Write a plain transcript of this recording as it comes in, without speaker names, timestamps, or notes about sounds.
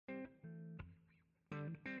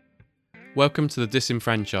Welcome to The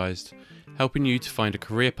Disenfranchised, helping you to find a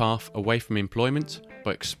career path away from employment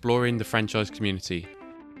by exploring the franchise community.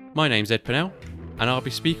 My name's Ed Pennell, and I'll be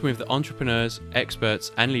speaking with the entrepreneurs,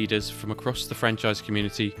 experts and leaders from across the franchise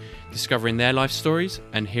community, discovering their life stories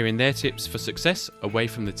and hearing their tips for success away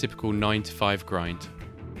from the typical 9-to-5 grind.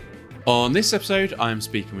 On this episode, I am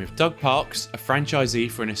speaking with Doug Parks, a franchisee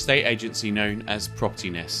for an estate agency known as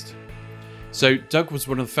Propertynest. So Doug was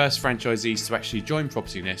one of the first franchisees to actually join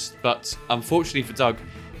Propertynest, but unfortunately for Doug,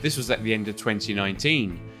 this was at the end of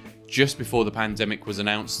 2019, just before the pandemic was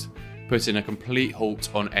announced, putting a complete halt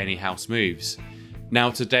on any house moves. Now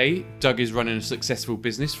today, Doug is running a successful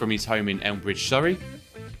business from his home in Elmbridge, Surrey,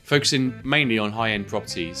 focusing mainly on high-end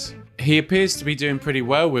properties. He appears to be doing pretty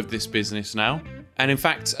well with this business now, and in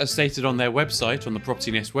fact, as stated on their website, on the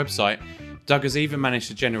Propertynest website, Doug has even managed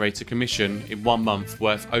to generate a commission in 1 month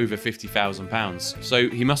worth over £50,000. So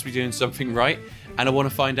he must be doing something right, and I want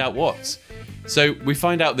to find out what. So we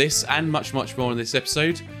find out this and much more in this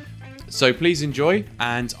episode. So please enjoy,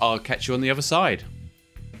 and I'll catch you on the other side.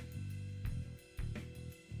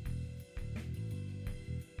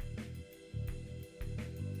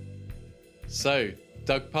 So,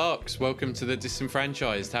 Doug Parks, welcome to The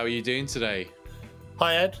Disenfranchised. How are you doing today?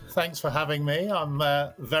 Hi Ed, thanks for having me. I'm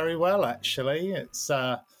very well actually. It's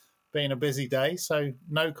been a busy day, so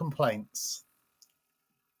no complaints.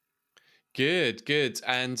 Good.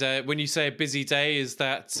 And when you say a busy day, is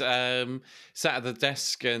that sat at the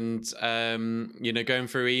desk and going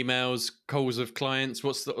through emails, calls with clients?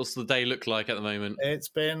 What's the day look like at the moment? It's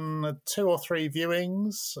been 2 or 3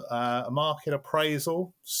 viewings, a market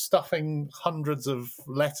appraisal, stuffing hundreds of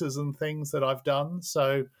letters and things that I've done.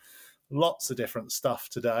 So lots of different stuff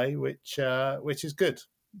today, which is good.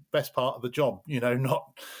 Best part of the job,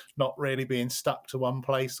 not really being stuck to one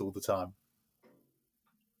place all the time.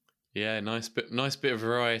 Yeah, nice bit of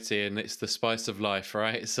variety, and it's the spice of life,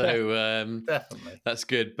 right? So definitely, that's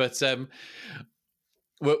good. But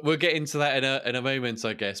we'll get into that in a moment,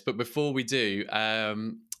 I guess. But before we do,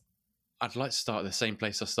 I'd like to start at the same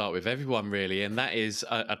place I start with everyone, really, and that is,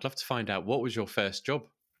 I'd love to find out, what was your first job?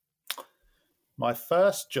 My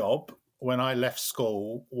first job when I left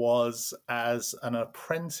school was as an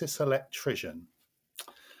apprentice electrician,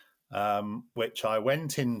 which I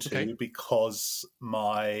went into because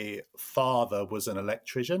my father was an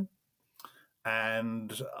electrician,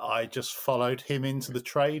 and I just followed him into the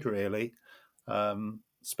trade, really.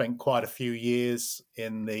 Spent quite a few years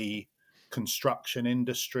in the construction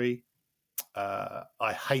industry.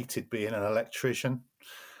 I hated being an electrician,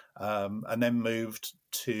 and then moved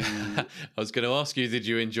to... I was going to ask you, did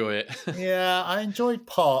you enjoy it? Yeah, I enjoyed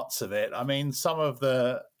parts of it. I mean, some of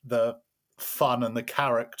the fun and the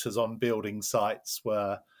characters on building sites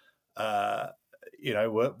were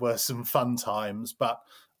some fun times, but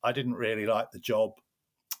I didn't really like the job.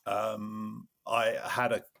 I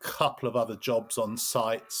had a couple of other jobs on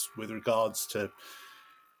sites with regards to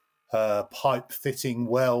pipe fitting,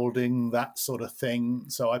 welding, that sort of thing.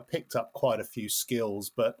 So I picked up quite a few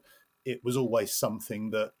skills, but it was always something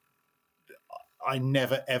that I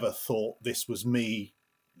never ever thought this was me.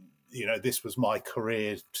 This was my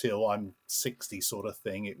career till I'm 60, sort of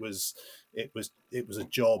thing. It was a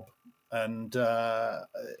job, and that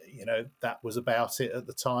was about it at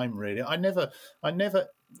the time. Really, I never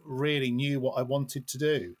really knew what I wanted to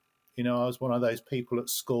do. I was one of those people at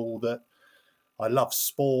school that I love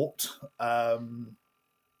sport,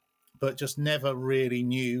 but just never really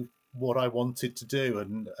knew what I wanted to do.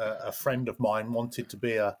 And a friend of mine wanted to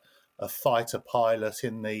be a fighter pilot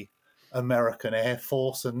in the American Air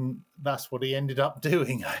Force, and that's what he ended up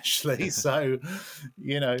doing, actually. So,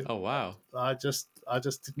 Oh wow, I just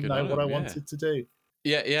didn't know what I wanted to do.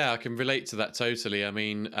 Yeah, I can relate to that totally. I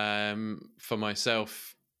mean, for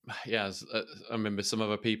myself, I remember some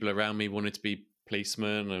other people around me wanted to be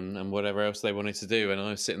policemen and whatever else they wanted to do, and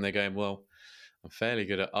I was sitting there going, well, I'm fairly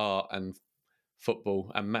good at art and football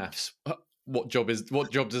and maths. What job does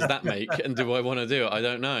that make, and do I want to do it? I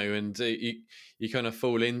don't know. And you kind of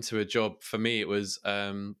fall into a job. For me, it was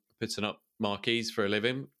putting up marquees for a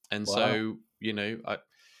living, and Wow. So I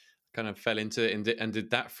kind of fell into it and did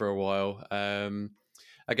that for a while. I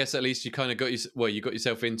guess at least you kind of you got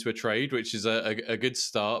yourself into a trade, which is a good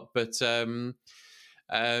start. But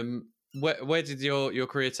where did your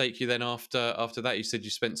career take you then after that? You said you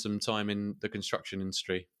spent some time in the construction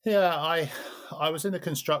industry. Yeah, I was in the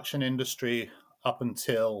construction industry up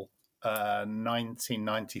until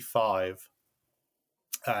 1995,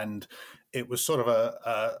 and it was sort of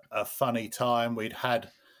a funny time. We'd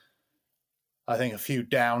had, I think, a few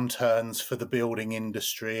downturns for the building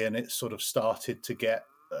industry, and it sort of started to get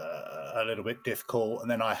a little bit difficult.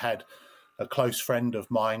 And then I had a close friend of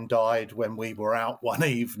mine died when we were out one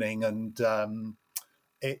evening, and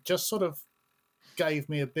it just sort of gave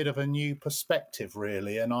me a bit of a new perspective,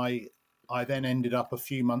 really. And I then ended up a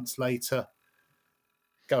few months later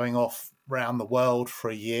going off round the world for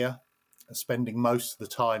a year, spending most of the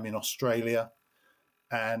time in Australia,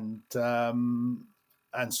 and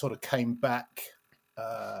sort of came back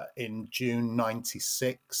in June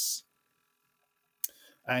 '96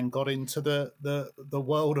 and got into the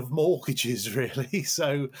world of mortgages, really.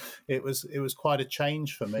 So it was quite a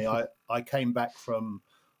change for me. I came back from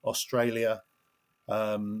Australia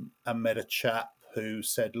and met a chap who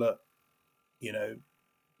said, "Look, you know,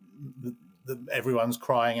 everyone's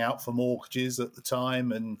crying out for mortgages at the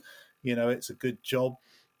time, and it's a good job.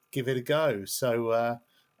 Give it a go." So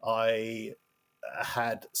I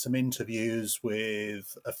had some interviews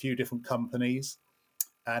with a few different companies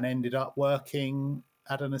and ended up working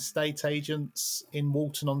at an estate agent's in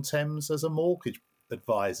Walton-on-Thames as a mortgage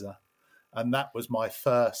advisor. And that was my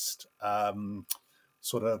first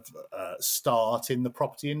sort of start in the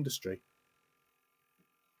property industry.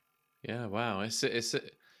 Yeah, wow. It's an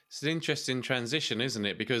interesting transition, isn't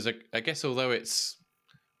it? Because I guess although it's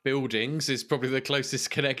buildings is probably the closest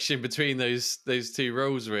connection between those two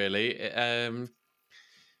roles, really.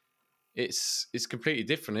 It's completely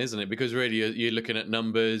different, isn't it? Because really you're looking at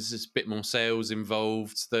numbers. There's a bit more sales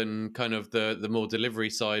involved than kind of the more delivery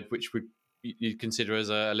side, which you'd consider as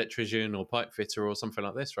an electrician or pipe fitter or something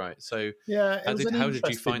like this, right? So Yeah, how did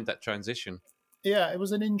you find that transition? Yeah, it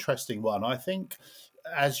was an interesting one. I think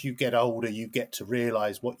as you get older, you get to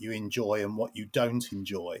realize what you enjoy and what you don't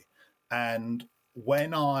enjoy. And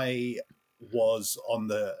when I was on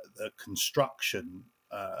the construction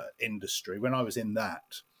industry, when I was in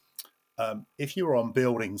that, if you were on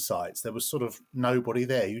building sites, there was sort of nobody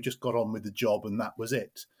there. You just got on with the job and that was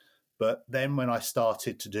it. But then when I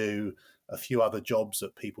started to do a few other jobs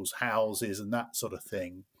at people's houses and that sort of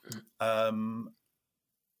thing,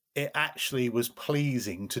 it actually was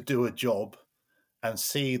pleasing to do a job and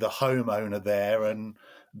see the homeowner there and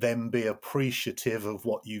then be appreciative of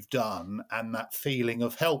what you've done and that feeling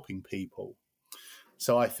of helping people.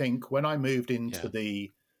 So I think when I moved into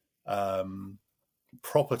the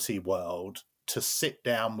property world, to sit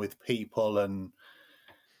down with people, and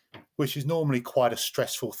which is normally quite a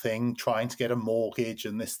stressful thing, trying to get a mortgage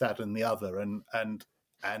and this, that, and the other, and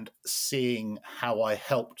seeing how I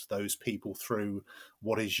helped those people through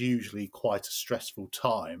what is usually quite a stressful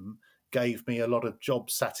time gave me a lot of job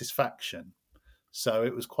satisfaction. So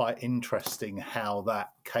it was quite interesting how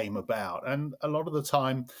that came about. And a lot of the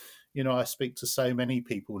time, I speak to so many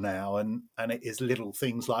people now, and it is little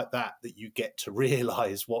things like that you get to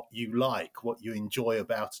realize what you like, what you enjoy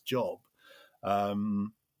about a job.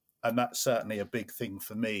 And that's certainly a big thing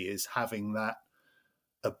for me, is having that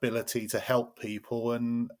ability to help people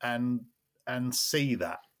and see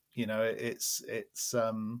that it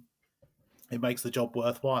makes the job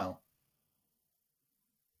worthwhile.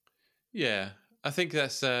 Yeah, I think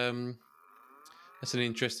that's an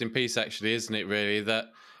interesting piece, actually, isn't it? Really,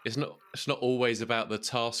 that it's not always about the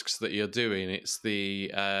tasks that you're doing. It's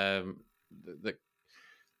the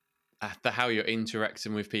how you're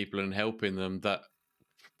interacting with people and helping them that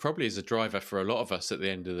probably is a driver for a lot of us at the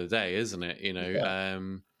end of the day, isn't it?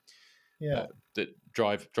 Yeah. The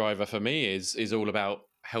driver for me is all about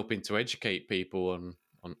helping to educate people on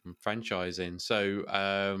franchising. So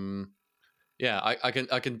I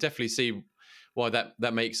can definitely see why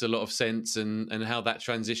that makes a lot of sense, and how that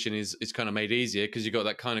transition is kind of made easier, because you've got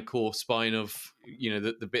that kind of core spine of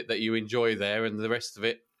the bit that you enjoy there, and the rest of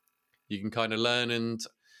it you can kind of learn and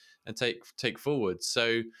take forward.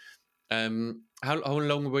 So how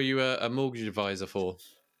long were you a mortgage advisor for?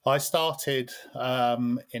 I started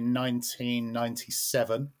in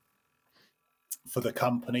 1997 for the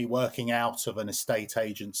company, working out of an estate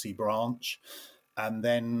agency branch. And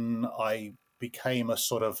then I became a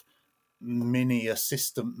sort of mini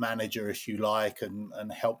assistant manager, if you like,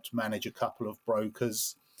 and helped manage a couple of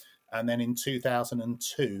brokers. And then in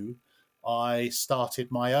 2002, I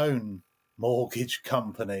started my own mortgage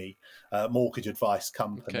company, mortgage advice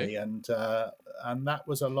company, Okay. And that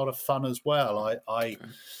was a lot of fun as well. I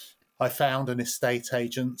found an estate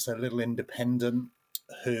agent, a little independent,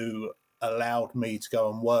 who allowed me to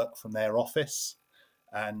go and work from their office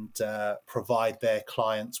and provide their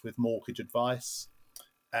clients with mortgage advice.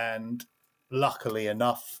 And luckily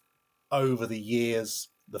enough, over the years,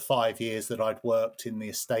 the 5 years that I'd worked in the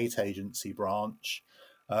estate agency branch,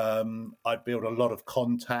 I'd built a lot of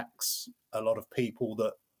contacts, a lot of people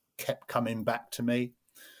that kept coming back to me.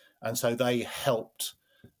 And so they helped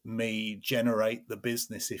me generate the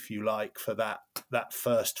business, if you like, for that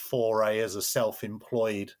first foray as a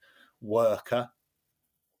self-employed worker.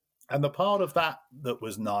 And the part of that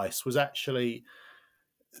was nice was actually,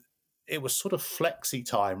 it was sort of flexi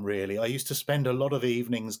time, really. I used to spend a lot of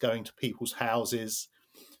evenings going to people's houses,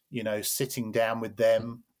 sitting down with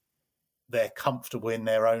them. They're comfortable in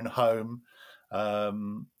their own home,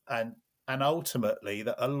 and ultimately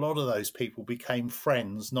that a lot of those people became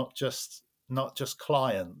friends, not just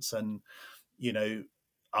clients. And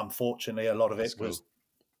unfortunately, a lot of That's it cool. was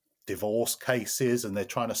divorce cases, and they're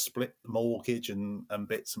trying to split the mortgage and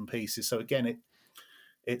bits and pieces. So again,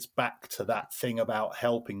 it's back to that thing about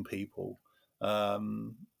helping people,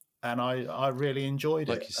 and I really enjoyed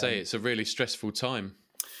Like it. you say, And it's a really stressful time.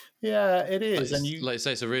 yeah, it is. And Like you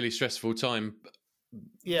say, it's a really stressful time.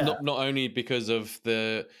 yeah, Not only because of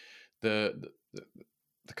the the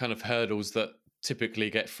kind of hurdles that typically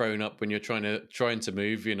get thrown up when you're trying to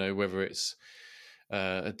move. Whether it's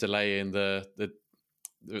a delay in the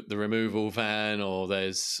removal van, or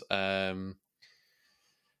there's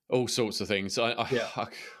all sorts of things. yeah,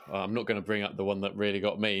 I'm not going to bring up the one that really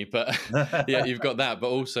got me, but yeah, you've got that. But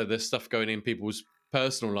also, there's stuff going in people's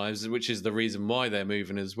personal lives, which is the reason why they're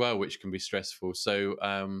moving as well, which can be stressful. So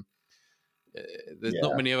there's not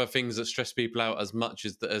yeah. many other things that stress people out as much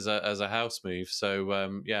as a house move.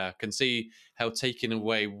 So yeah, I can see how taking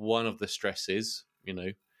away one of the stresses,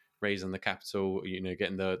 raising the capital,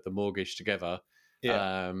 getting the mortgage together.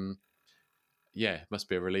 Yeah. Yeah, it must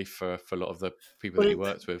be a relief for a lot of the people But that you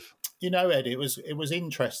worked with. Ed, it was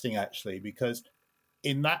interesting actually, because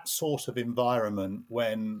in that sort of environment,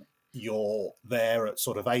 when you're there at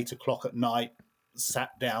sort of 8 o'clock at night,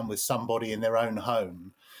 sat down with somebody in their own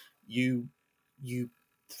home, you you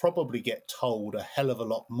probably get told a hell of a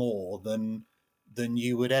lot more than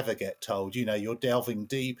you would ever get told. You're delving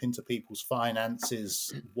deep into people's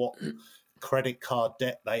finances, what credit card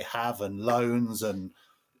debt they have, and loans, and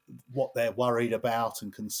what they're worried about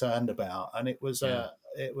and concerned about. And Yeah,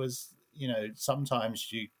 it was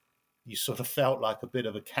sometimes you sort of felt like a bit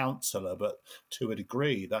of a counselor, but to a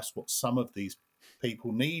degree that's what some of these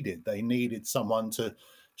people needed. They needed someone to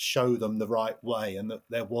show them the right way, and that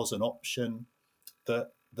there was an option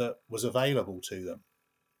that was available to them.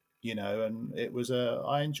 And it was yeah,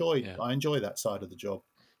 I enjoy that side of the job.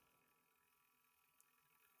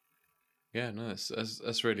 yeah. No,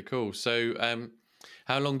 that's really cool. So,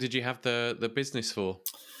 how long did you have the business for?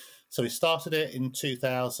 So we started it in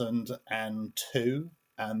 2002,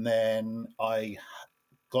 and then I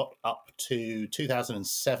got up to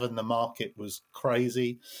 2007. The market was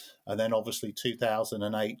crazy, and then obviously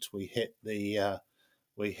 2008 we hit the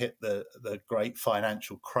great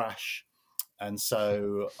financial crash. And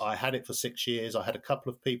so I had it for 6 years. I had a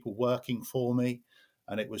couple of people working for me,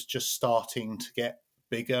 and it was just starting to get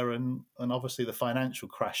bigger. And obviously the financial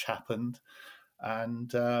crash happened,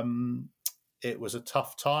 and it was a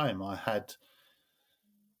tough time. I had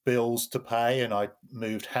bills to pay, and I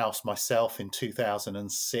moved house myself in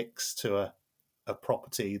 2006 to a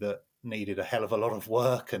property that needed a hell of a lot of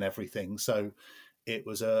work and everything. So it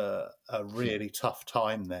was a really tough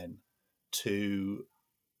time then to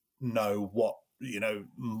know what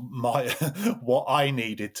my what I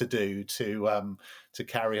needed to do to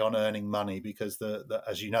carry on earning money, because the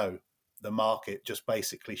as you know, the market just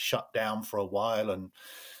basically shut down for a while, and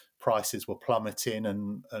prices were plummeting,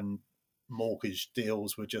 and mortgage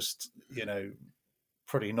deals were just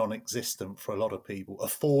pretty non-existent for a lot of people,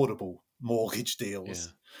 affordable mortgage Yeah,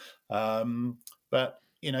 deals. But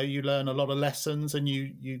you learn a lot of lessons, and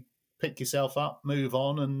you pick yourself up, move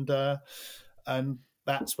on, and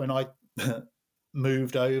that's when I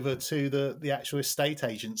moved over to the actual estate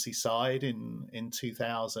agency side in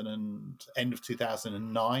 2000 and end of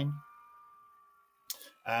 2009.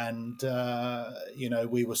 And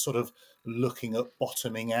we were sort of looking at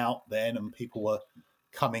bottoming out then, and people were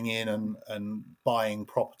coming in and buying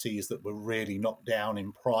properties that were really knocked down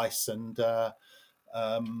in price. And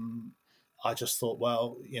um, I just thought,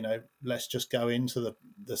 well, let's just go into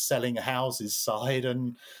the selling houses side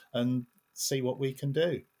and see what we can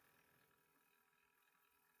do.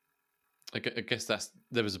 I guess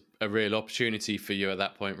there was a real opportunity for you at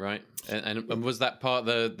that point, right? And was that part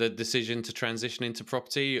of the decision to transition into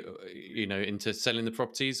property, into selling the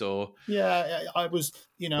properties, or Yeah, I was,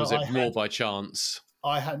 was it more by chance?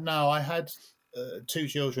 I had no, I had two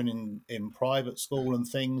children in private school and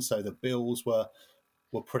things, so the bills were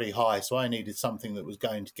pretty high. So I needed something that was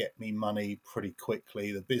going to get me money pretty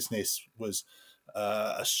quickly. The business was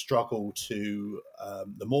a struggle to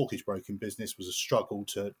the mortgage broking business was a struggle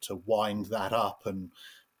to wind that up and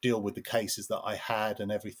deal with the cases that I had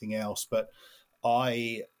and everything else. But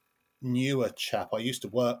I knew a chap. I used to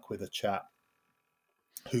work with a chap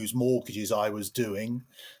whose mortgages I was doing,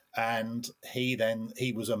 and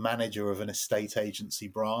he was a manager of an estate agency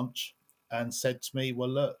branch, and said to me, "Well,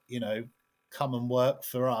 look, come and work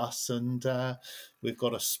for us, and we've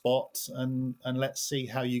got a spot, and let's see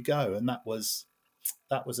how you go." And that was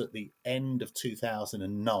at the end of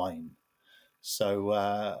 2009.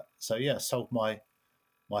 So yeah, sold my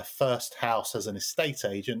first house as an estate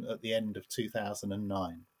agent at the end of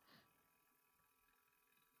 2009.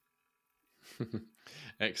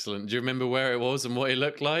 Excellent. Do you remember where it was and what it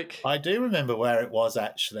looked like? I do remember where it was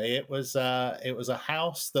actually. It was a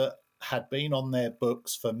house that had been on their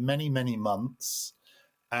books for many, many months,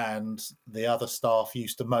 and the other staff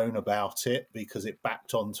used to moan about it because it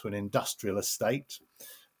backed onto an industrial estate.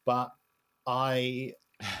 But I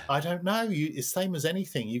don't know. It's same as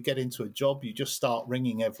anything. You get into a job, you just start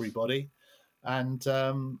ringing everybody, and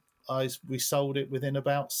we sold it within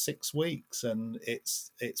about 6 weeks. And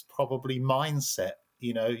it's probably mindset.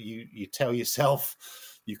 You tell yourself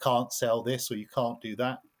you can't sell this or you can't do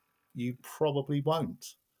that. You probably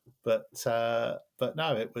won't. But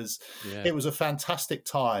no, it was a fantastic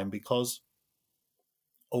time, because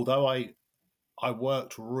although I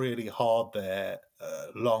worked really hard there,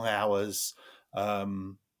 long hours.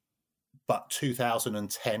 But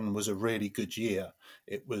 2010 was a really good year.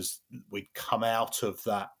 We'd come out of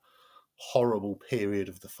that horrible period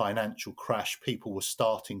of the financial crash. People were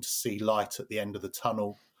starting to see light at the end of the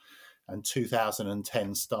tunnel, and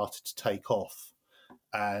 2010 started to take off.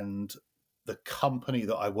 And the company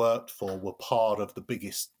that I worked for were part of the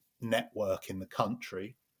biggest network in the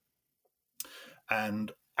country.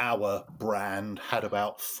 And our brand had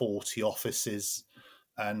about 40 offices,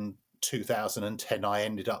 and 2010 I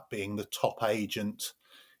ended up being the top agent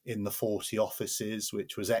in the 40 offices,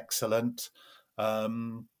 which was excellent.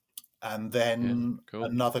 And then cool.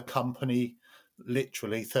 Another company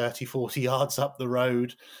literally 30, 40 yards up the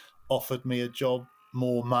road offered me a job,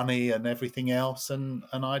 more money and everything else, and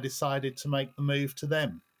I decided to make the move to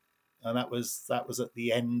them. And that was at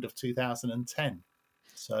the end of 2010.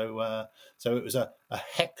 So it was a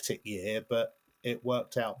hectic year, but it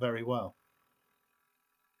worked out very well.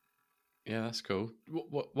 Yeah, that's cool.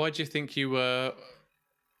 Why do you think you were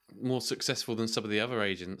more successful than some of the other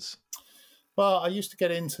agents? Well, I used to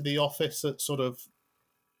get into the office at sort of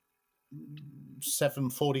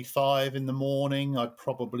 7:45 in the morning. I'd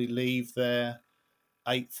probably leave there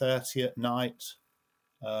 8:30 at night.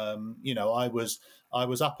 I was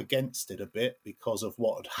up against it a bit because of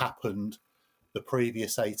what had happened the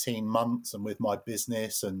previous 18 months, and with my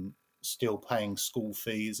business and still paying school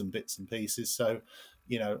fees and bits and pieces. So,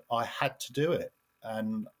 I had to do it.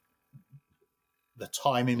 And the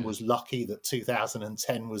timing was lucky that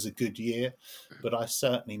 2010 was a good year, but I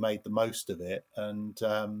certainly made the most of it and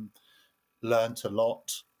learnt a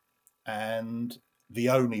lot. And the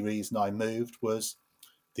only reason I moved was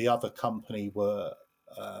the other company were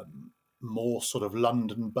more sort of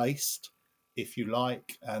London based, if you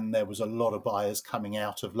like, and there was a lot of buyers coming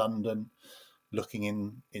out of London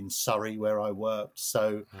looking in Surrey where I worked.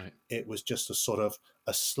 So It was just a sort of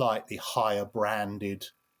a slightly higher branded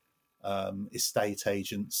estate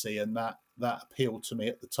agency, and that appealed to me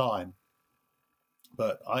at the time.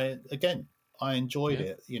 But I enjoyed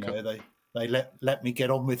it. Cool. They let me get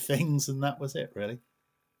on with things, and that was it, really.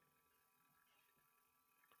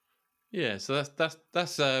 Yeah, so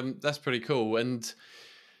that's pretty cool, and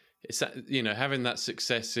it's having that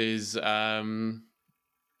success is a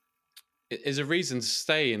reason to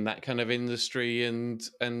stay in that kind of industry and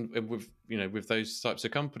with those types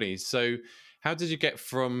of companies. So how did you get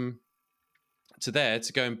from to there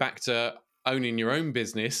to going back to owning your own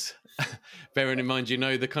business, bearing in mind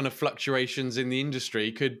the kind of fluctuations in the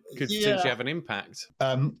industry could potentially have an impact?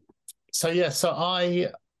 So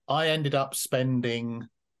I ended up spending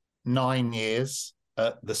 9 years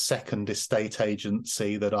at the second estate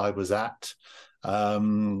agency that I was at,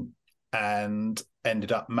 and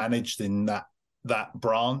ended up managing that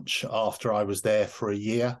branch after I was there for a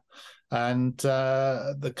year. And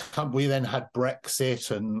we then had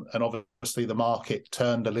Brexit, and obviously the market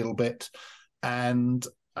turned a little bit, and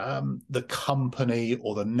the company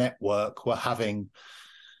or the network were having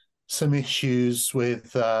some issues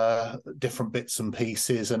with different bits and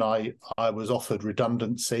pieces, and I was offered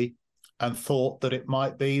redundancy and thought that it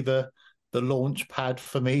might be the launch pad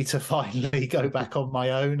for me to finally go back on my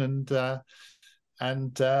own and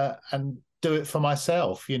do it for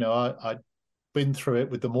myself. I'd been through it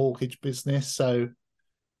with the mortgage business, so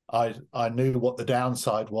I knew what the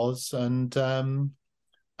downside was, and so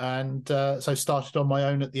started on my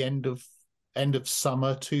own at the end of end of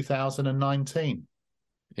summer 2019.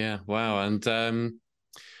 Yeah, wow. And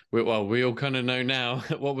we all kind of know now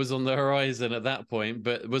what was on the horizon at that point.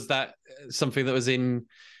 But was that something that was in?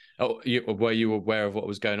 Oh, were you aware of what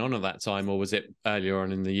was going on at that time, or was it earlier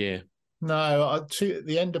on in the year? No, to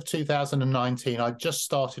the end of 2019, I just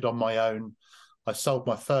started on my own. I sold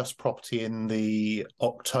my first property in the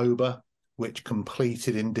October, which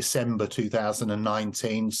completed in December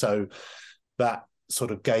 2019. So that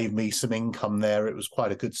sort of gave me some income there. It was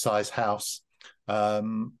quite a good size house.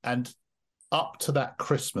 And up to that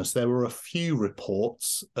Christmas, there were a few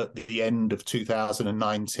reports at the end of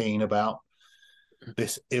 2019 about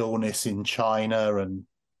this illness in China and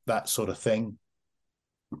that sort of thing.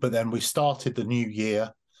 But then we started the new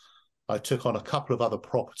year. I took on a couple of other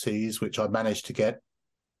properties, which I managed to get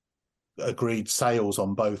agreed sales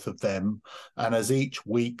on both of them. And as each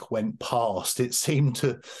week went past, it seemed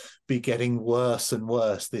to be getting worse and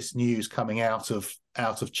worse, this news coming out of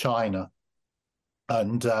China.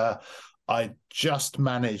 And I just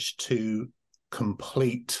managed to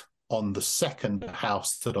complete on the second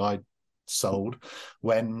house that I sold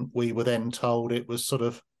when we were then told it was sort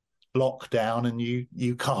of lockdown and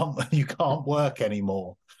you can't work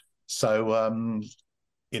anymore. So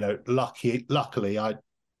luckily I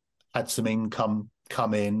had some income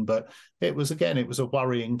come in, but it was a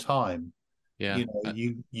worrying time. Yeah. You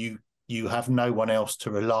know, you have no one else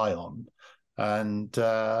to rely on, and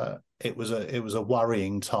it was a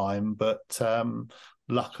worrying time. But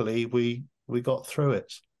luckily we got through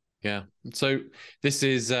it. Yeah. So this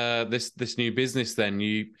is this new business then.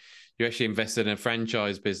 You actually invested in a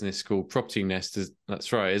franchise business called Propertynest.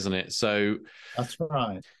 That's right, isn't it? So That's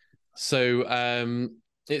right. So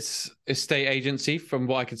it's estate agency, from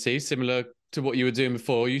what I can see, similar to what you were doing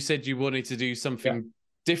before. You said you wanted to do something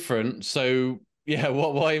different. So yeah,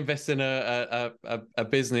 why invest in a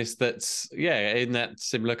business that's in that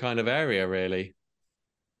similar kind of area, really?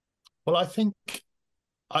 Well, I think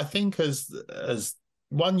as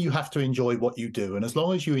one, you have to enjoy what you do, and as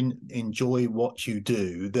long as you enjoy what you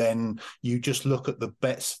do, then you just look at the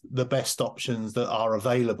best options that are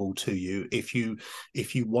available to you. If you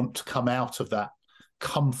want to come out of that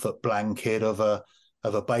comfort blanket of a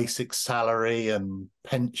basic salary and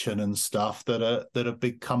pension and stuff that a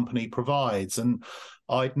big company provides. And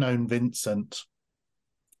I'd known Vincent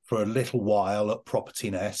for a little while at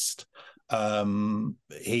Propertynest.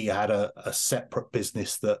 He had a separate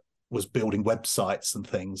business that was building websites and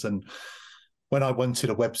things. And when I wanted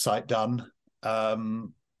a website done,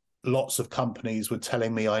 lots of companies were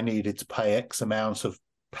telling me I needed to pay X amount of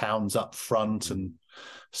pounds up front and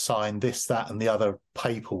sign this, that, and the other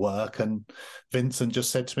paperwork. And Vincent just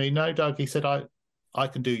said to me, "No, Doug," he said, I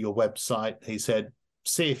can do your website. He said,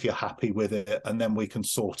 "See if you're happy with it, and then we can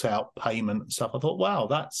sort out payment and stuff." I thought, wow,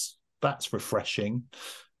 that's refreshing.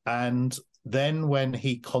 And then when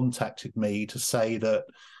he contacted me to say that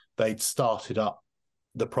they'd started up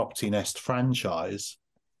the Propertynest franchise,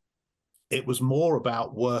 it was more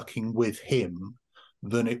about working with him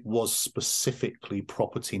than it was specifically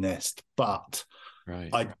Propertynest. But Right.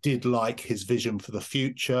 I did like his vision for the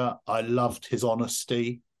future. I loved his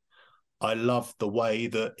honesty. I loved the way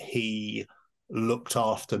that he looked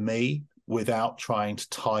after me without trying to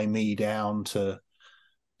tie me down to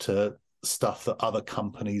stuff that other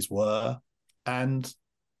companies were. And,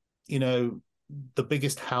 you know, the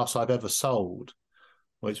biggest house I've ever sold,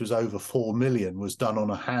 which was over 4 million, was done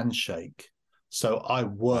on a handshake. So I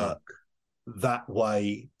work that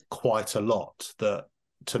way quite a lot. That,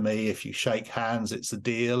 to me, if you shake hands, it's a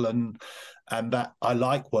deal, and that I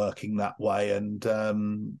like working that way. And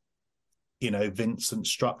Vincent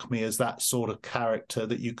struck me as that sort of character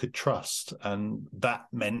that you could trust, and that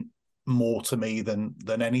meant more to me than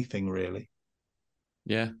anything, really.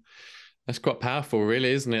 Yeah, that's quite powerful,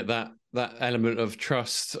 really, isn't it? That element of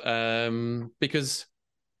trust, because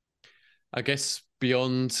I guess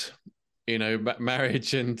beyond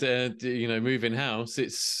marriage and moving house,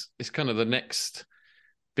 it's kind of the next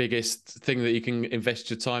biggest thing that you can invest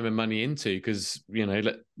your time and money into, because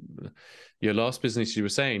your last business, you were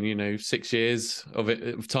saying 6 years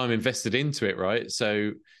of time invested into it, right?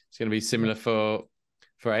 So it's going to be similar for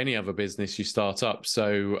any other business you start up.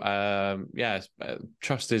 So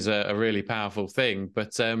trust is a really powerful thing.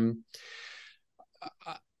 But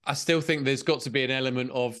I still think there's got to be an element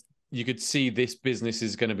of, you could see this business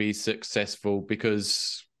is going to be successful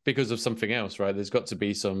because of something else, right? There's got to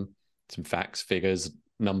be some facts, figures,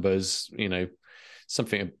 numbers,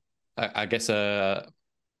 something, I guess, a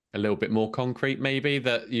little bit more concrete, maybe,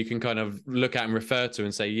 that you can kind of look at and refer to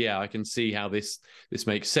and say, yeah, I can see how this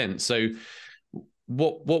makes sense. So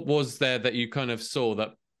what was there that you kind of saw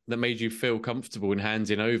that that made you feel comfortable in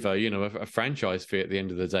handing over, a franchise fee at the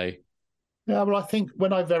end of the day? Yeah, well, I think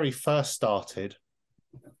when I very first started,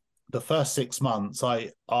 the first 6 months,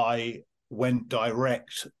 I went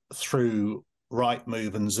direct through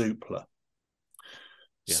Rightmove and Zoopla.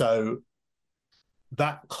 Yeah. So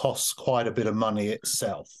that costs quite a bit of money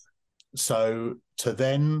itself. So to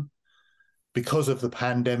then, because of the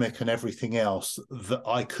pandemic and everything else, that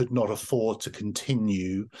I could not afford to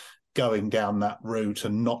continue going down that route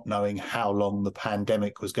and not knowing how long the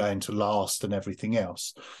pandemic was going to last and everything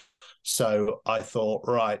else. So I thought,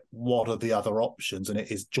 right, what are the other options? And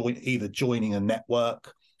it is either joining a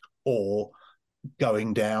network or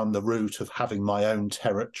going down the route of having my own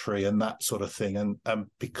territory and that sort of thing. And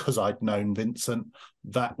because I'd known Vincent,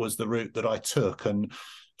 that was the route that I took. And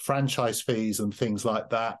franchise fees and things like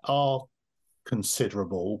that are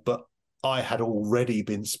considerable, but I had already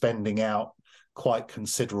been spending out quite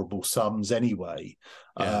considerable sums anyway.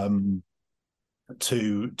 Yeah.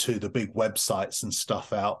 To the big websites and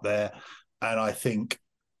stuff out there. And I think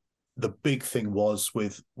the big thing was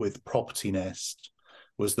with Propertynest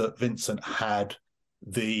was that Vincent had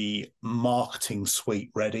the marketing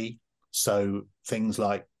suite ready. So things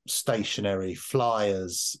like stationery,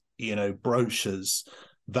 flyers, brochures,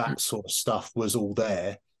 that sort of stuff was all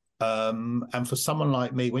there. And for someone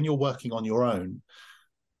like me, when you're working on your own,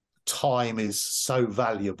 time is so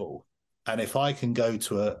valuable. And if I can go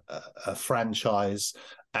to a franchise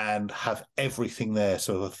and have everything there,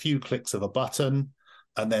 so a few clicks of a button,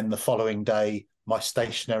 and then the following day my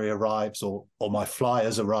stationery arrives or my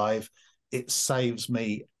flyers arrive, it saves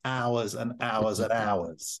me hours and hours and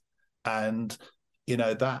hours. And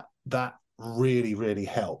that really, really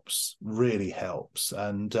helps.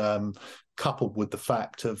 And coupled with the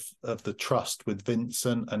fact of the trust with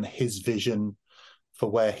Vincent and his vision for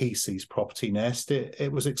where he sees Propertynest,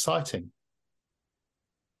 it was exciting.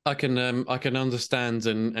 I can understand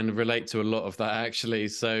and relate to a lot of that, actually.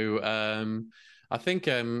 So I think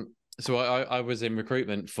so I was in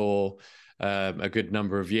recruitment for a good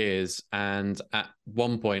number of years, and at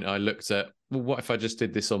one point I looked at, well, what if I just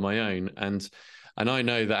did this on my own? And I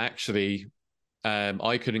know that actually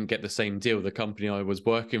I couldn't get the same deal the company I was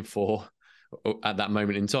working for at that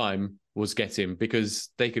moment in time was getting, because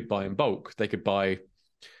they could buy in bulk. They could buy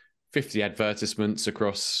 50 advertisements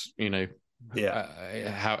across, how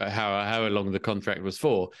long the contract was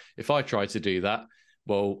for. If I tried to do that,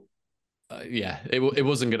 well, it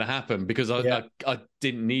wasn't going to happen, because I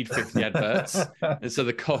didn't need 50 adverts. And so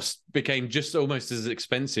the cost became just almost as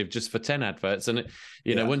expensive just for 10 adverts. And,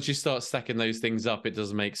 once you start stacking those things up, it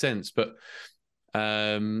doesn't make sense. But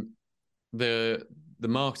the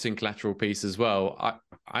marketing collateral piece as well,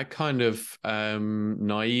 I kind of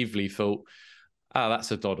naively thought,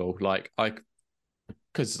 that's a doddle. Like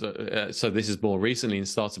so this is more recently in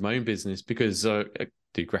starting my own business, because I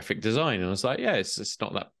do graphic design, and I was like, it's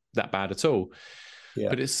not that bad at all. Yeah.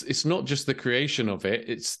 But it's not just the creation of it.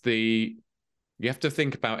 You have to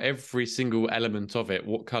think about every single element of it.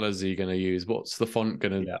 What colors are you going to use? What's the font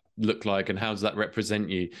going to look like? And how does that represent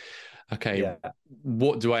you? Okay,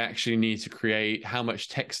 what do I actually need to create? How much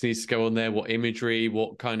text needs to go on there? What imagery?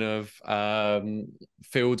 What kind of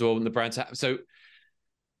field do I want the brand to have? So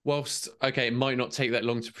whilst, it might not take that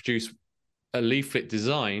long to produce a leaflet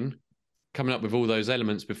design, coming up with all those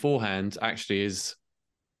elements beforehand actually is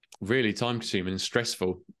really time consuming and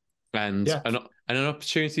stressful, and an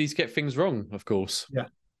opportunity to get things wrong, of course. Yeah,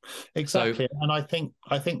 exactly. So, and I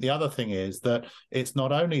think the other thing is that it's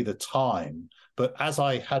not only the time, but as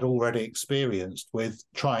I had already experienced with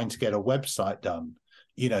trying to get a website done,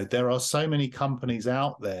 there are so many companies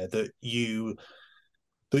out there that you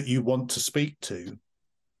want to speak to,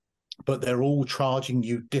 but they're all charging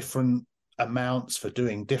you different amounts for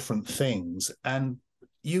doing different things. And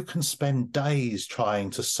you can spend days trying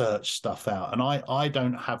to search stuff out. And I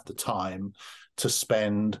don't have the time to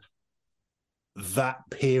spend that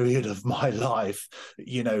period of my life,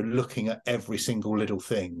 looking at every single little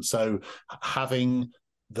thing. So having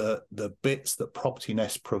the bits that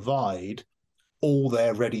Propertynest provide all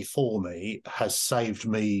there ready for me has saved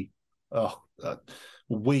me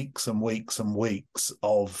weeks and weeks and weeks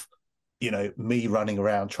of me running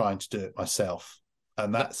around trying to do it myself.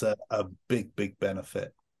 And that's a big, big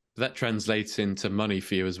benefit. That translates into money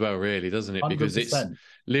for you as well, really, doesn't it? 100%. Because it's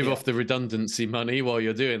live off the redundancy money while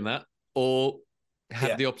you're doing that, or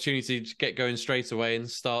have the opportunity to get going straight away and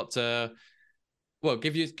start to,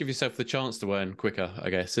 give yourself the chance to earn quicker, I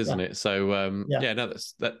guess, isn't it? So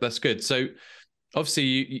that's good. So obviously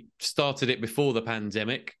you started it before the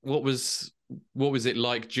pandemic. What was it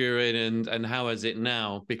like during, and how is it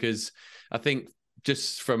now? Because I think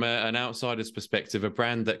just from an outsider's perspective, a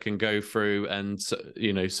brand that can go through and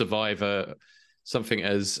survive something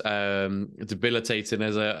as debilitating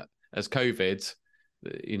as COVID,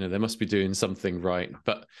 there must be doing something right.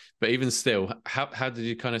 But even still, how did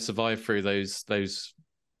you kind of survive through those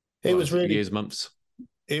It was really years, months?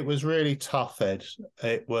 It was really tough, Ed.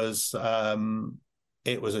 It was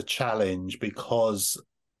a challenge because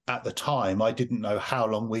at the time I didn't know how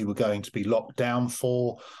long we were going to be locked down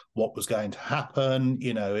for, what was going to happen.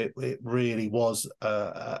 It really was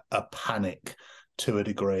a panic to a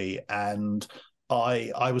degree, and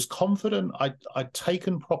I was confident. I'd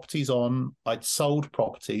taken properties on, I'd sold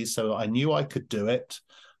properties, so I knew I could do it.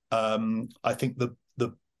 I think the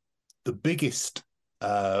biggest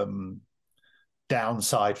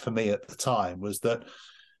downside for me at the time was that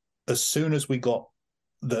as soon as we got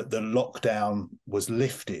the lockdown was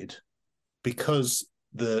lifted, because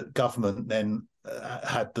the government then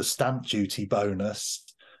had the stamp duty bonus,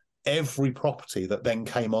 every property that then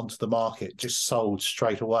came onto the market just sold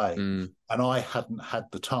straight away. And I hadn't had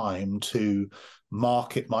the time to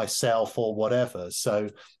market myself or whatever. So,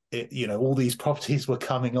 all these properties were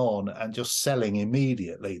coming on and just selling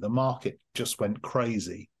immediately. The market just went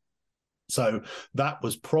crazy. So that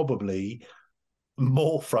was probably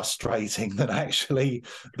more frustrating than actually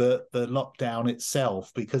the lockdown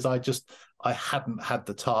itself, because I hadn't had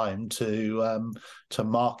the time to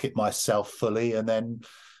market myself fully, and then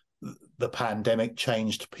the pandemic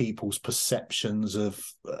changed people's perceptions of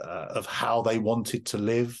how they wanted to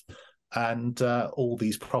live, and all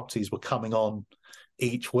these properties were coming on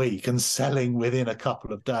each week and selling within a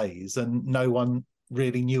couple of days, and no one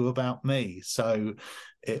really knew about me. So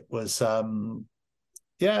it was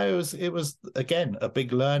it was again a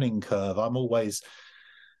big learning curve. I'm always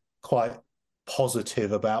quite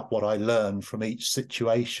positive about what I learned from each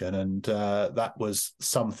situation, and that was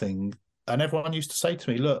something. And everyone used to say to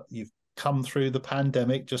me, look, you've come through the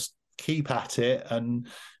pandemic, just keep at it, and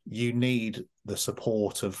you need the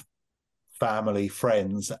support of family,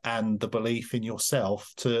 friends, and the belief in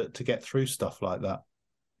yourself to get through stuff like that.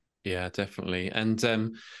 Yeah, definitely.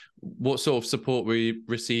 And what sort of support were you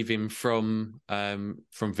receiving from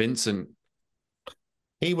Vincent?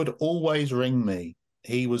 He would always ring me.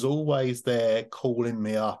 He was always there calling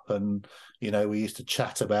me up, and we used to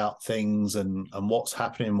chat about things and what's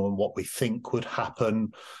happening and what we think would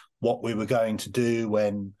happen, what we were going to do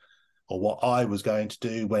what I was going to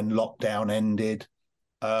do when lockdown ended.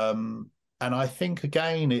 And I think,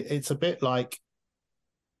 again, it's a bit like,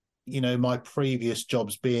 my previous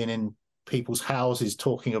jobs being in people's houses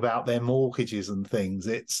talking about their mortgages and things.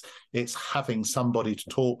 It's having somebody to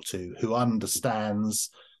talk to who understands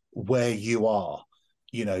where you are.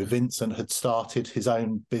 Vincent had started his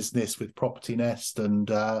own business with Propertynest, and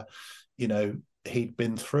he'd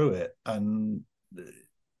been through it, and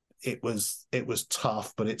it was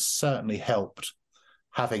tough, but it certainly helped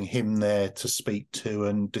having him there to speak to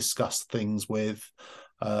and discuss things with.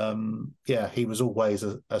 He was always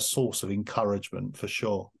a source of encouragement for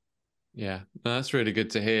sure. Yeah, that's really good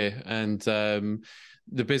to hear. And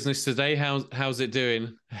the business today, how's it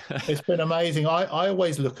doing? It's been amazing. I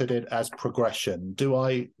always look at it as progression. Do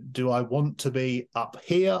I want to be up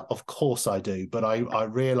here? Of course I do, but I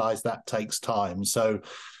realize that takes time. So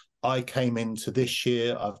I came into this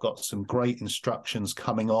year, I've got some great instructions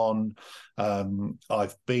coming on.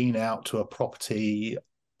 I've been out to a property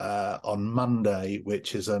on Monday,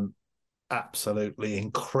 which is an absolutely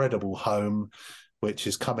incredible home, which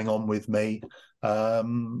is coming on with me.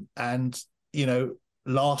 And,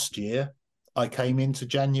 last year I came into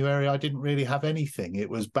January, I didn't really have anything. It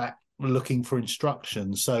was back looking for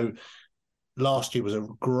instructions. So last year was a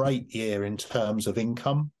great year in terms of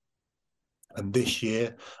income. And this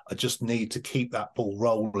year, I just need to keep that ball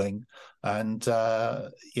rolling and,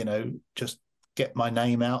 just get my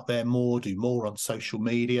name out there more, do more on social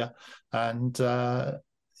media, and,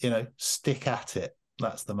 stick at it.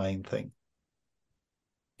 That's the main thing.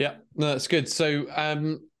 Yeah, no, that's good. So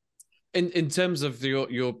in terms of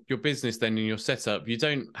your business then and your setup, you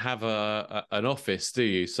don't have an office, do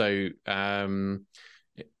you? So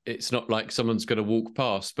it's not like someone's going to walk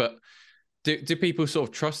past, but do people sort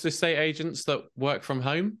of trust estate agents that work from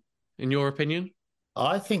home, in your opinion?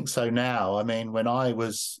 I think so now. I mean, when I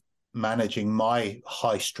was managing my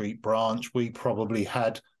high street branch, we probably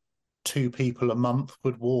had 2 people a month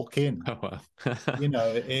would walk in. Oh, wow.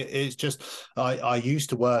 It's just, I used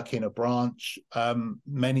to work in a branch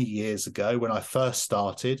many years ago when I first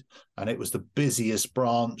started, and it was the busiest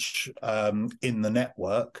branch in the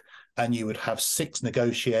network. And you would have 6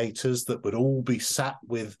 negotiators that would all be sat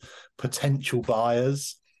with potential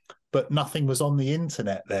buyers. but nothing was on the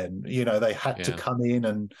internet then. They had to Yeah. come in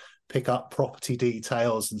and pick up property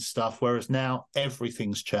details and stuff, whereas now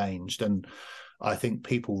everything's changed. And I think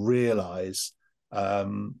people realise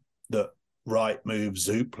that Rightmove,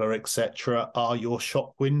 Zoopla, etc., are your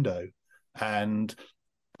shop window. And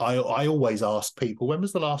I always ask people, when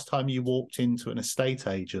was the last time you walked into an estate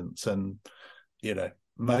agent's? And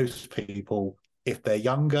most people, if they're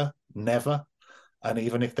younger, never. And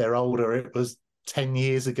even if they're older, it was 10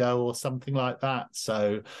 years ago or something like that.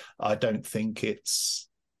 So I don't think it's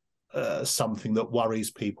something that worries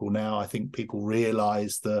people now. I think people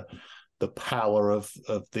realise the power of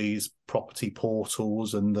these property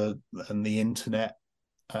portals and the internet,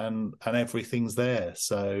 and everything's there.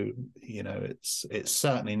 So it's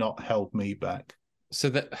certainly not held me back. So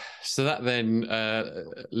that then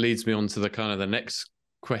leads me on to the kind of the next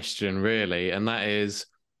question, really, and that is,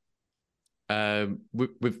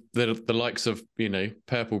 with the likes of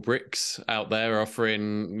Purple Bricks out there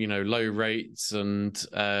offering low rates and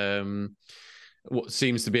what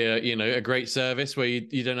seems to be a great service where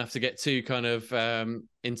you don't have to get too kind of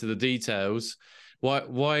into the details.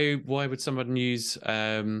 Why would someone use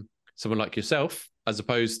someone like yourself as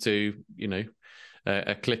opposed to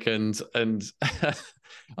a click and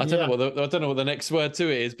I don't know what the next word to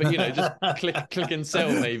it is, but just click and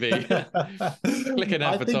sell, maybe. Click and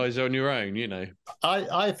advertise on your own.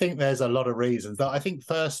 I think there's a lot of reasons. I think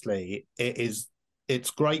firstly, it's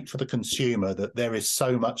great for the consumer that there is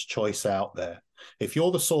so much choice out there. If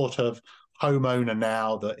you're the sort of homeowner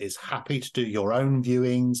now that is happy to do your own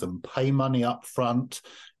viewings and pay money up front,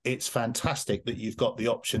 it's fantastic that you've got the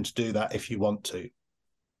option to do that if you want to.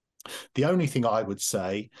 The only thing I would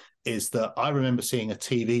say is that I remember seeing a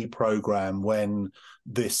TV program when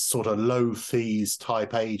this sort of low fees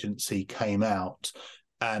type agency came out,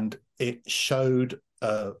 and it showed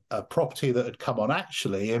a property that had come on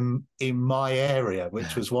actually in my area,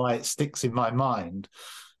 which was why it sticks in my mind.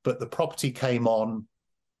 But the property came on,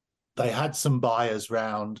 they had some buyers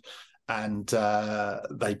round, and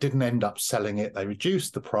they didn't end up selling it. They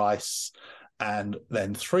reduced the price, and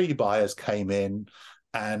then 3 buyers came in.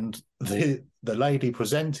 And the lady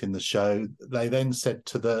presenting the show, they then said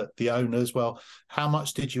to the owners, well, how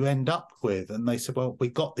much did you end up with? And they said, well, we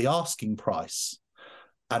got the asking price.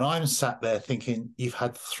 And I'm sat there thinking, you've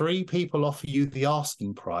had 3 people offer you the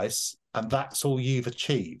asking price, and that's all you've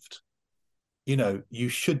achieved. You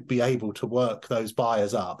should be able to work those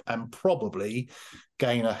buyers up and probably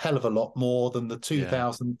gain a hell of a lot more than the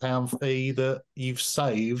 £2,000 fee that you've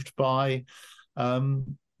saved by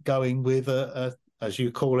going with a as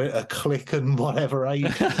you call it, a click and whatever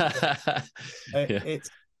agent.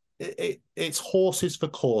 It's horses for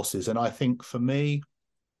courses. And I think for me,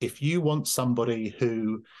 if you want somebody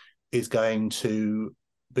who is going to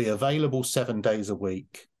be available 7 days a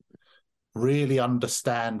week, really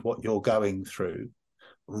understand what you're going through,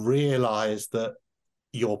 realise that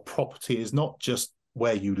your property is not just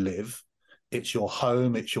where you live, it's your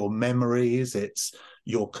home, it's your memories, it's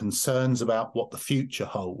your concerns about what the future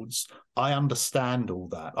holds. I understand all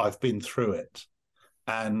that. I've been through it.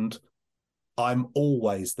 And I'm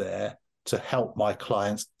always there to help my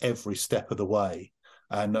clients every step of the way.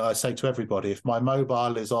 And I say to everybody, if my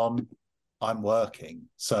mobile is on, I'm working.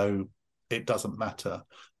 So it doesn't matter.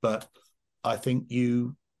 But I think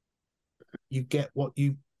you get what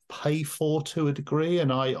you pay for to a degree.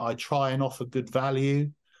 And I try and offer good value.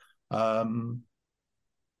 See,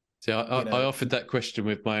 I offered that question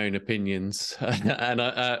with my own opinions,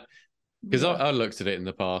 and because I looked at it in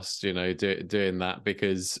the past, doing that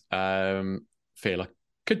because feel I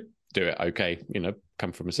could do it okay,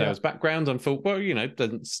 come from a sales background and thought, well,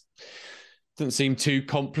 doesn't seem too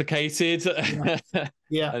complicated.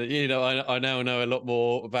 Yeah. And, I now know a lot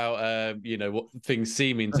more about what things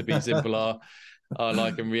seeming to be simple are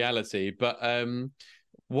like in reality, but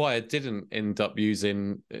why I didn't end up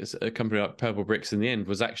using a company like Purple Bricks in the end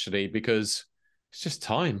was actually because it's just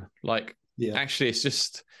time. Actually, it's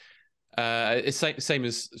just it's same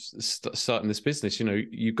as starting this business.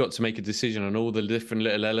 You've got to make a decision on all the different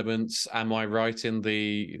little elements. Am I writing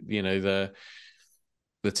the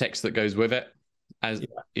text that goes with it as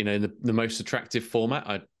in the most attractive format?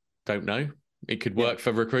 I don't know. It could work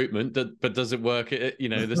for recruitment, but does it work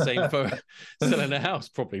the same for selling a house?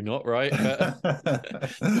 Probably not, right? But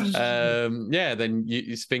then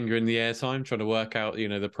it's finger in the air time trying to work out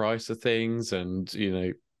the price of things, and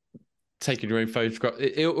taking your own photograph.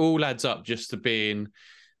 It all adds up just to being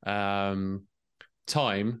time,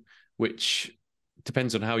 which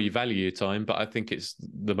depends on how you value your time, but I think it's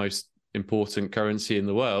the most important currency in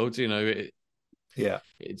the world.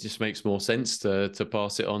 It just makes more sense to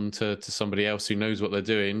pass it on to somebody else who knows what they're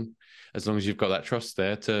doing as long as you've got that trust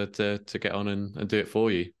there to get on and do it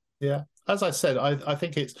for you. Yeah, as I said, I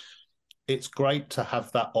think it's great to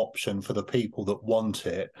have that option for the people that want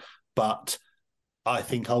it, but I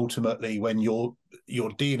think ultimately when you're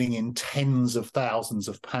dealing in tens of thousands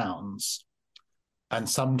of pounds, and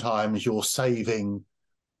sometimes you're saving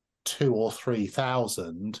 2 or 3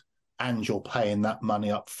 thousand, and you're paying that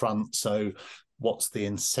money up front. So, what's the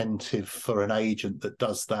incentive for an agent that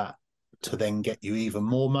does that to then get you even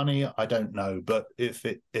more money? I don't know, but if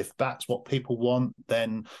that's what people want,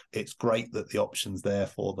 then it's great that the option's there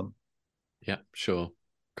for them. Yeah, sure.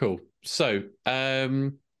 Cool. So,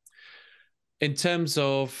 in terms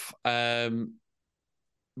of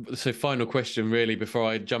so final question really before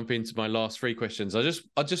I jump into my last three questions. I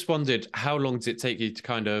just wondered, how long does it take you to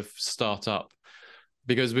kind of start up?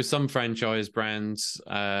 Because with some franchise brands,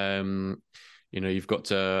 you've got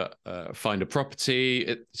to find a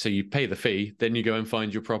property. So you pay the fee, then you go and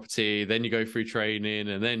find your property, then you go through training,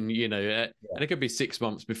 and then, and it could be 6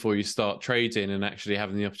 months before you start trading and actually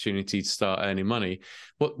having the opportunity to start earning money.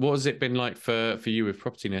 What has it been like for you with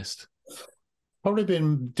Propertynest? Probably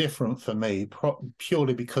been different for me,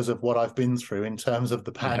 purely because of what I've been through in terms of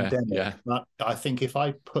the pandemic. Yeah. But I think if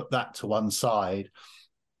I put that to one side,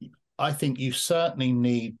 I think you certainly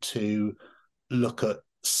need to look at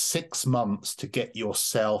 6 months to get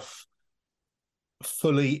yourself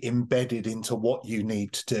fully embedded into what you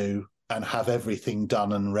need to do and have everything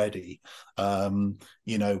done and ready.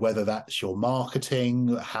 Whether that's your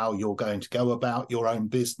marketing, how you're going to go about your own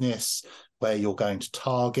business, where you're going to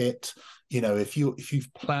target. If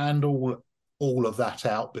you've planned all of that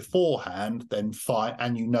out beforehand, then fine,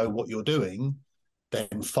 and you know what you're doing,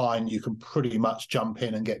 then fine, you can pretty much jump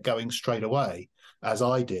in and get going straight away, as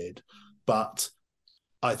I did. But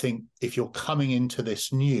I think if you're coming into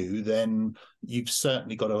this new, then you've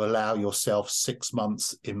certainly got to allow yourself 6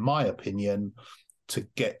 months, in my opinion, to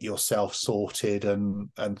get yourself sorted and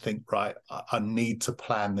think, right, I need to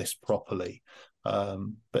plan this properly.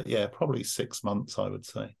 But yeah, probably 6 months, I would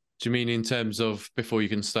say. Do you mean in terms of before you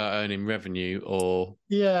can start earning revenue, or?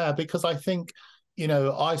 Yeah, because I think,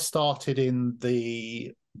 I started in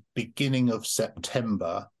the beginning of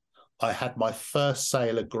September. I had my first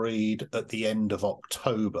sale agreed at the end of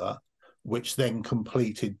October, which then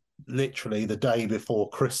completed literally the day before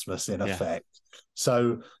Christmas, in effect.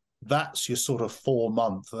 So that's your sort of 4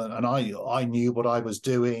 month. And I knew what I was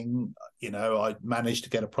doing. I managed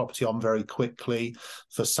to get a property on very quickly.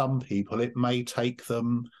 For some people, it may take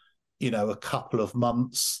them, a couple of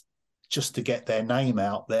months just to get their name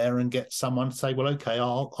out there and get someone to say, well, okay,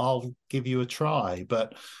 I'll give you a try.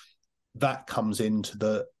 But that comes into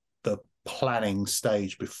the planning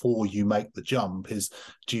stage before you make the jump. Is,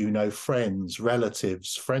 do you know friends,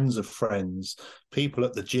 relatives, friends of friends, people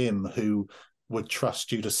at the gym who would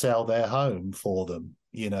trust you to sell their home for them,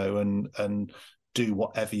 and do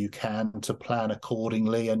whatever you can to plan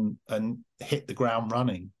accordingly and hit the ground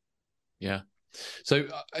running. Yeah. So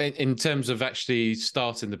in terms of actually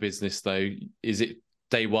starting the business, though, is it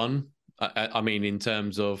day one? I mean, in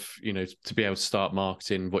terms of, to be able to start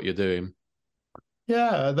marketing what you're doing.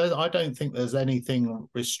 Yeah, I don't think there's anything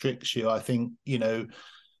restricts you. I think,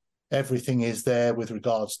 everything is there with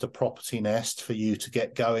regards to Propertynest for you to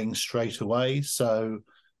get going straight away. So,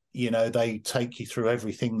 they take you through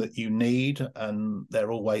everything that you need, and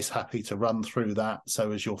they're always happy to run through that.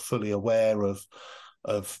 So as you're fully aware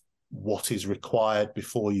of what is required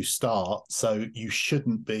before you start. So you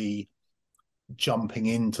shouldn't be jumping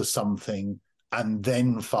into something and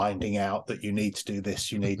then finding out that you need to do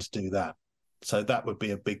this, you need to do that. So that would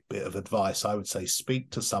be a big bit of advice. I would say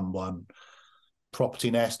speak to someone,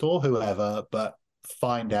 Propertynest or whoever, but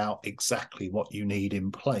find out exactly what you need in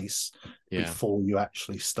place before you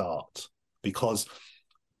actually start. Because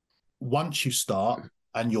once you start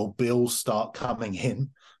and your bills start coming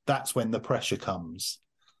in, that's when the pressure comes.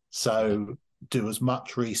 So do as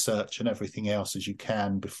much research and everything else as you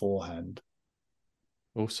can beforehand.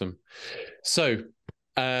 Awesome. So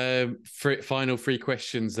final three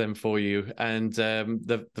questions then for you, and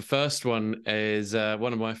the first one is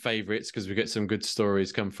one of my favorites because we get some good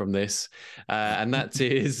stories come from this, and that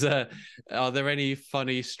is, are there any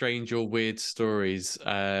funny, strange or weird stories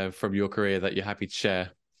from your career that you're happy to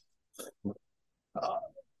share?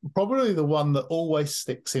 Probably the one that always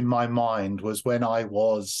sticks in my mind was when I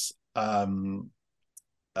was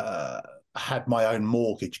had my own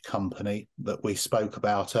mortgage company that we spoke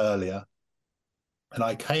about earlier. And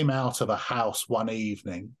I came out of a house one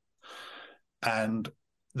evening and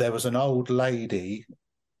there was an old lady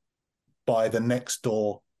by the next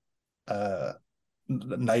door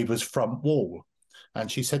neighbour's front wall. And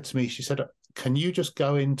she said to me, can you just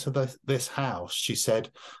go into this house? She said,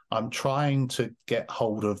 I'm trying to get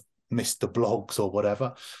hold of Mr. Bloggs or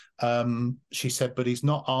whatever. She said, but he's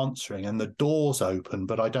not answering and the door's open,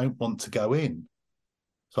 but I don't want to go in.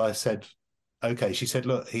 So I said, okay. She said,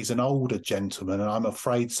 look, he's an older gentleman and I'm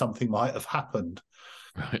afraid something might have happened.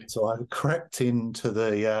 Right. So I crept into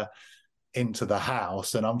the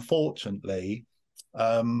house, and unfortunately,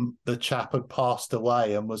 the chap had passed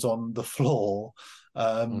away and was on the floor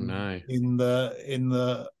Oh no. in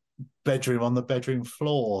the bedroom, on the bedroom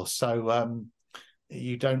floor. So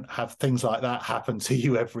you don't have things like that happen to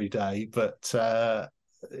you every day, but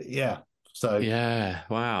yeah. So Yeah,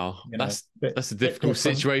 wow. Bit That's a difficult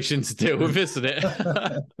different. situation to deal with, isn't it?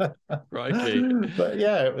 Crikey. But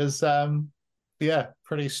yeah, it was yeah,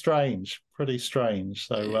 pretty strange. Pretty strange.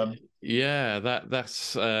 So Yeah,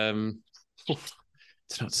 that's to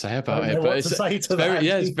not say I about don't it, know but what to say it's to very, that.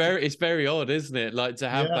 yeah, it's very odd, isn't it? Like to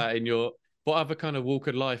have Yeah, that in your, what other kind of walk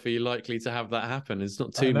of life are you likely to have that happen? There's not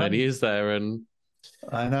I too many, know. is there? And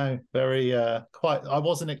I know. Very quite. I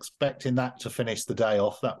wasn't expecting that to finish the day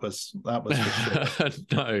off. That was for sure.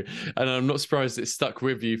 no, and I'm not surprised it stuck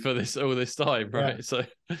with you for all this time, Yeah. right? So,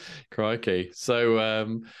 crikey. So,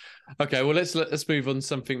 okay, well let's move on to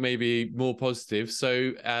something maybe more positive.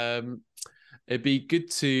 So, it'd be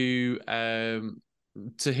good to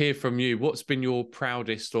hear from you. What's been your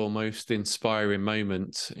proudest or most inspiring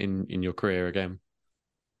moment in your career again?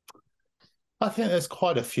 I think there's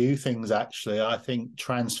quite a few things actually. I think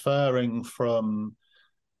transferring from,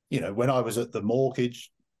 when I was at the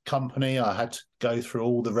mortgage company, I had to go through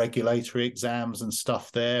all the regulatory exams and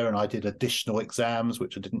stuff there, and I did additional exams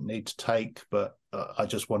which I didn't need to take, but I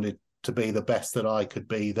just wanted to be the best that I could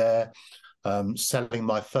be there. Selling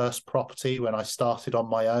my first property when I started on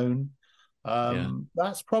my own. Yeah,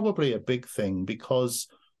 That's probably a big thing because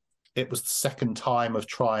it was the second time of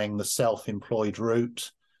trying the self-employed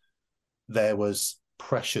route. There was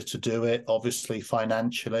pressure to do it, obviously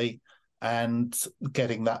financially, and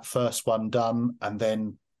getting that first one done and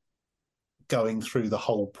then going through the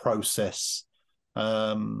whole process,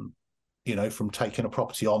 from taking a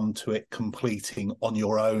property on to it completing on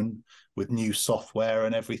your own with new software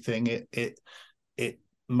and everything. It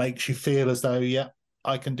makes you feel as though, yeah,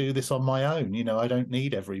 I can do this on my own. I don't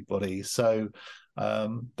need everybody. So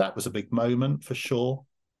that was a big moment for sure.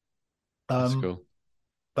 that's cool.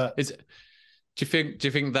 But Do you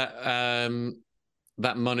think that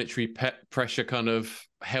that monetary pressure kind of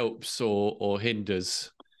helps or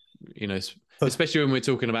hinders? Especially when we're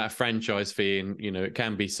talking about a franchise fee, and it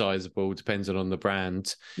can be sizable depending on the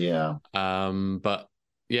brand. yeah, But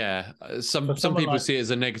yeah, for some someone people like, see it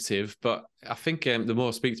as a negative, but I think the more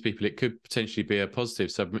I speak to people, it could potentially be a positive.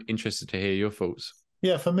 So I'm interested to hear your thoughts.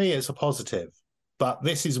 yeah, for me, it's a positive. But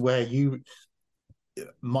this is where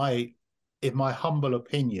in my humble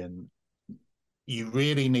opinion, you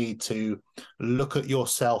really need to look at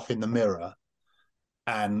yourself in the mirror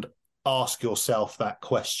and ask yourself that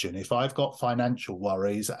question. If I've got financial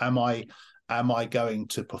worries, am I going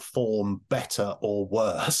to perform better or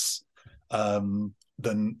worse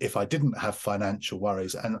than if I didn't have financial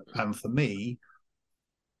worries? And for me,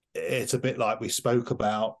 it's a bit like we spoke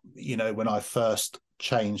about, when I first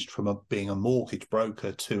changed from being a mortgage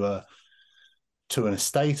broker to an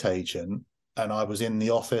estate agent, and I was in the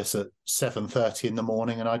office at 7:30 in the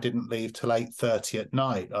morning and I didn't leave till 8:30 at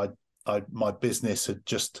night. My business had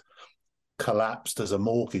just collapsed as a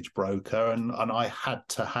mortgage broker, and I had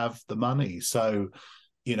to have the money. So,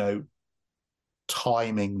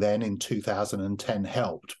 timing then in 2010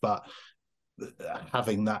 helped, but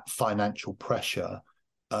having that financial pressure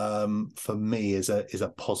for me is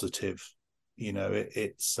a positive.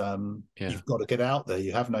 It's Yeah, you've got to get out there.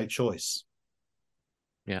 You have no choice.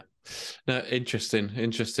 yeah. No, interesting.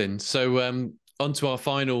 So on to our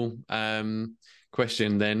final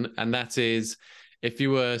question then, and that is, if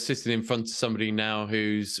you were sitting in front of somebody now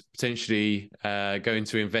who's potentially going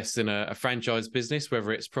to invest in a franchise business,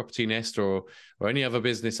 whether it's Propertynest or any other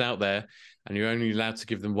business out there, and you're only allowed to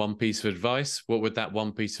give them one piece of advice, what would that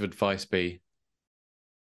one piece of advice be?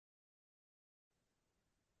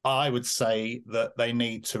 I would say that they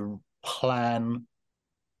need to plan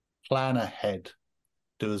ahead,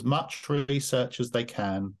 do as much research as they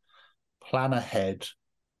can, plan ahead,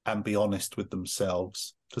 and be honest with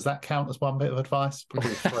themselves. Does that count as one bit of advice?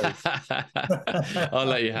 Probably three. I'll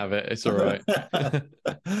let you have it. It's all right.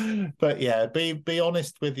 But yeah, be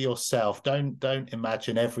honest with yourself. Don't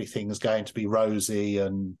imagine everything's going to be rosy,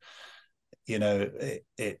 and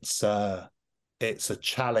it's a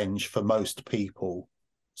challenge for most people.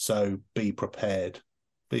 So be prepared.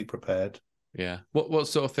 Be prepared. Yeah. What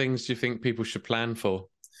sort of things do you think people should plan for?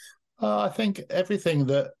 I think everything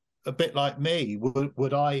that, a bit like me,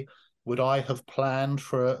 would I have planned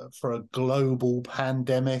for a global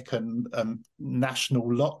pandemic and national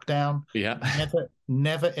lockdown? Yeah.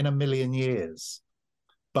 Never in a million years.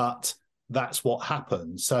 But that's what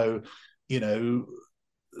happened. So, you know,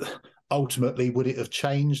 ultimately, would it have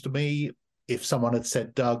changed me if someone had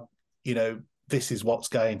said, Doug, this is what's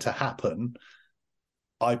going to happen?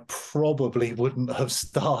 I probably wouldn't have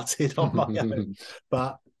started on my own.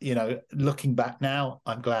 But, looking back now,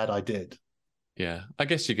 I'm glad I did. Yeah, I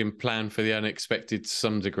guess you can plan for the unexpected to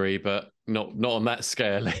some degree, but not on that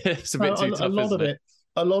scale. It's a bit too tough, isn't it?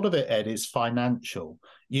 A lot of it, Ed, is financial.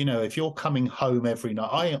 If you're coming home every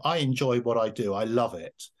night, I enjoy what I do. I love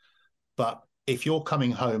it. But if you're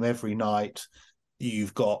coming home every night,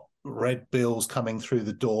 you've got red bills coming through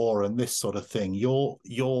the door and this sort of thing, you're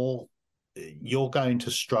going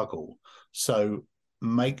to struggle. So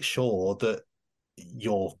make sure that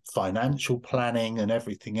your financial planning and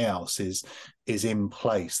everything else is in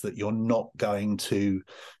place, that you're not going to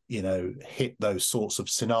hit those sorts of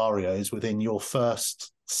scenarios within your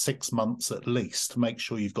first 6 months at least. Make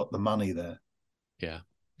sure you've got the money there. Yeah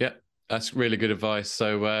That's really good advice.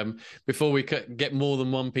 So before we get more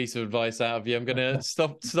than one piece of advice out of you, I'm going to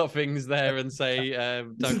stop things there and say,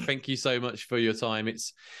 Doug, thank you so much for your time.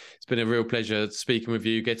 It's been a real pleasure speaking with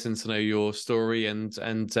you, getting to know your story, and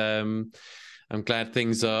I'm glad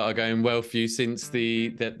things are going well for you since the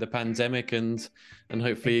pandemic, and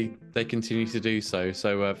hopefully they continue to do so.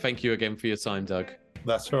 So thank you again for your time, Doug.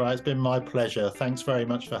 That's all right. It's been my pleasure. Thanks very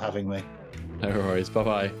much for having me. No worries.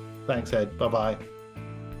 Bye-bye. Thanks, Ed. Bye-bye.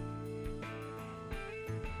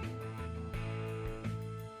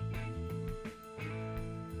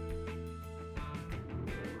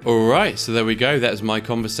 All right, so there we go. That was my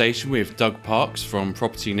conversation with Doug Parks from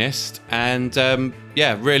Propertynest, and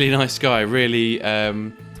really nice guy. Really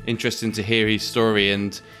interesting to hear his story,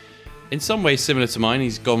 and in some ways similar to mine.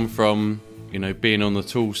 He's gone from being on the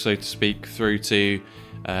tools, so to speak, through to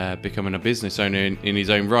becoming a business owner in his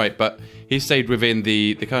own right. But he stayed within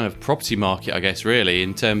the kind of property market, I guess, really,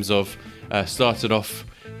 in terms of started off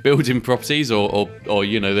building properties or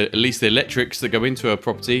at least the electrics that go into a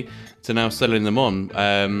property, to now selling them on,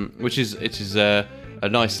 which is a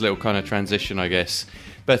nice little kind of transition, I guess.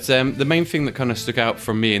 But the main thing that kind of stuck out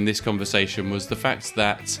from me in this conversation was the fact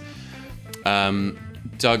that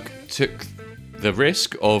Doug took the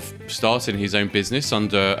risk of starting his own business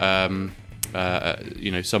under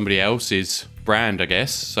somebody else's brand, I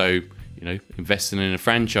guess. So investing in a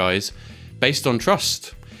franchise based on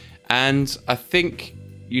trust. And I think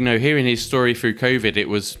hearing his story through COVID, it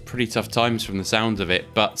was pretty tough times from the sound of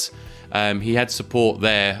it, but he had support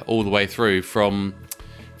there all the way through from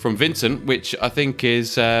Vincent, which I think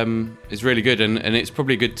is really good, and it's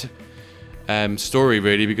probably a good story,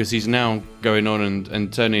 really, because he's now going on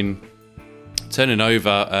and turning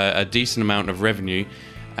over a decent amount of revenue.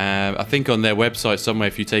 I think on their website somewhere,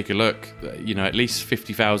 if you take a look, at least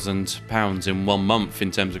 £50,000 in 1 month in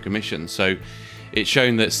terms of commission. So it's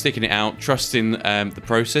shown that sticking it out, trusting the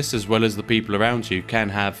process as well as the people around you, can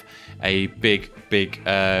have a big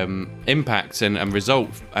impact and result.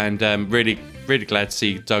 And really glad to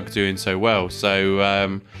see Doug doing so well.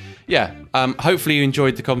 So hopefully you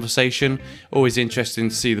enjoyed the conversation. Always interesting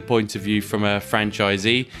to see the point of view from a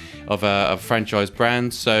franchisee of a franchise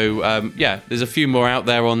brand. So there's a few more out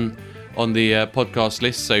there on the podcast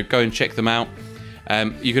list, so go and check them out.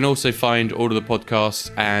 You can also find all of the podcasts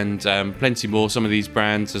and plenty more, some of these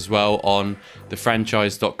brands as well, on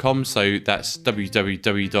thefranchised.com. So that's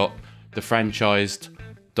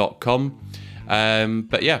www.thefranchised.com.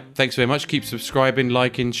 But yeah, thanks very much. Keep subscribing,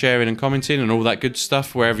 liking, sharing and commenting and all that good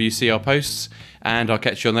stuff wherever you see our posts. And I'll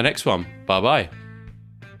catch you on the next one. Bye-bye.